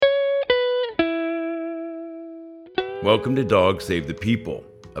Welcome to Dogs Save the People,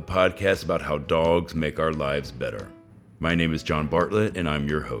 a podcast about how dogs make our lives better. My name is John Bartlett, and I'm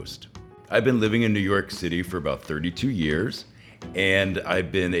your host. I've been living in New York City for about 32 years, and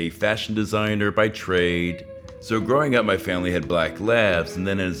I've been a fashion designer by trade. So growing up, my family had black labs, and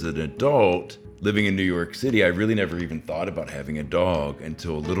then as an adult, living in New York City, I really never even thought about having a dog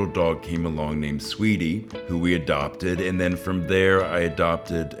until a little dog came along named Sweetie, who we adopted, and then from there, I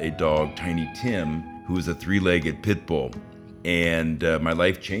adopted a dog, Tiny Tim, who was a three-legged pit bull, and my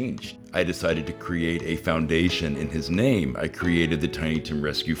life changed. I decided to create a foundation in his name. I created the Tiny Tim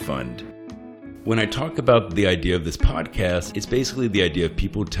Rescue Fund. When I talk about the idea of this podcast, it's basically the idea of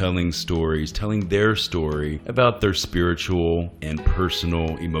people telling stories, telling their story about their spiritual and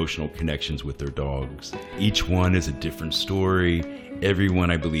personal emotional connections with their dogs. Each one is a different story.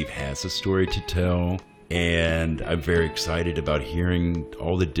 Everyone, I believe, has a story to tell. And I'm very excited about hearing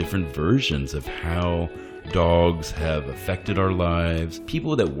all the different versions of how dogs have affected our lives.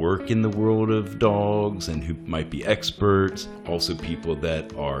 People that work in the world of dogs and who might be experts. Also people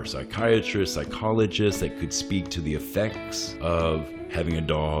that are psychiatrists, psychologists that could speak to the effects of having a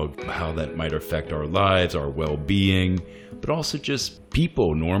dog, how that might affect our lives, our well-being, but also just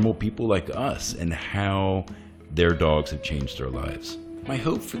people, normal people like us, and how their dogs have changed our lives. My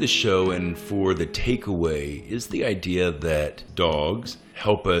hope for the show and for the takeaway is the idea that dogs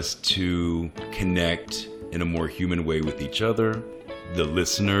help us to connect in a more human way with each other. The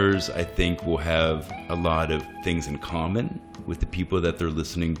listeners, I think, will have a lot of things in common with the people that they're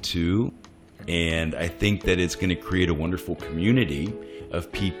listening to. And I think that it's going to create a wonderful community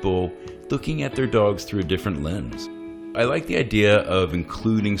of people looking at their dogs through a different lens. I like the idea of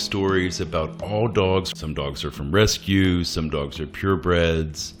including stories about all dogs. Some dogs are from rescue, some dogs are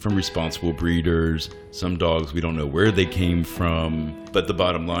purebreds, from responsible breeders, some dogs we don't know where they came from, but the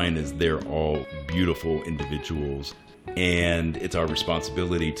bottom line is they're all beautiful individuals, and it's our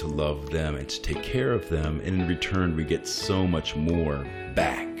responsibility to love them and to take care of them, and in return we get so much more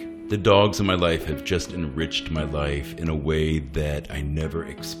back. The dogs in my life have just enriched my life in a way that I never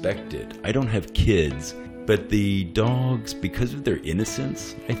expected. I don't have kids, but the dogs, because of their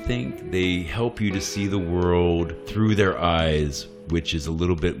innocence, I think, they help you to see the world through their eyes, which is a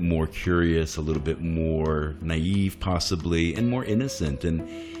little bit more curious, a little bit more naive possibly, and more innocent. And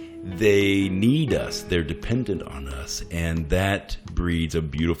they need us, they're dependent on us, and that breeds a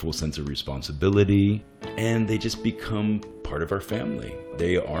beautiful sense of responsibility, and they just become part of our family.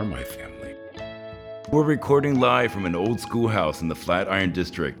 They are my family. We're recording live from an old schoolhouse in the Flatiron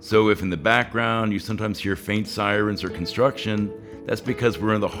District, so if in the background you sometimes hear faint sirens or construction, that's because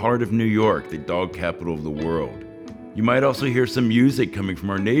we're in the heart of New York, the dog capital of the world. You might also hear some music coming from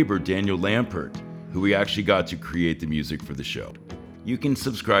our neighbor, Daniel Lampert, who we actually got to create the music for the show. You can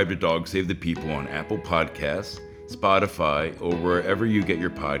subscribe to Dog Save the People on Apple Podcasts, Spotify, or wherever you get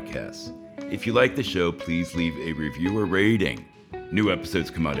your podcasts. If you like the show, please leave a review or rating. New episodes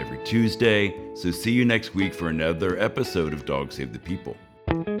come out every Tuesday, so see you next week for another episode of Dog Save the People.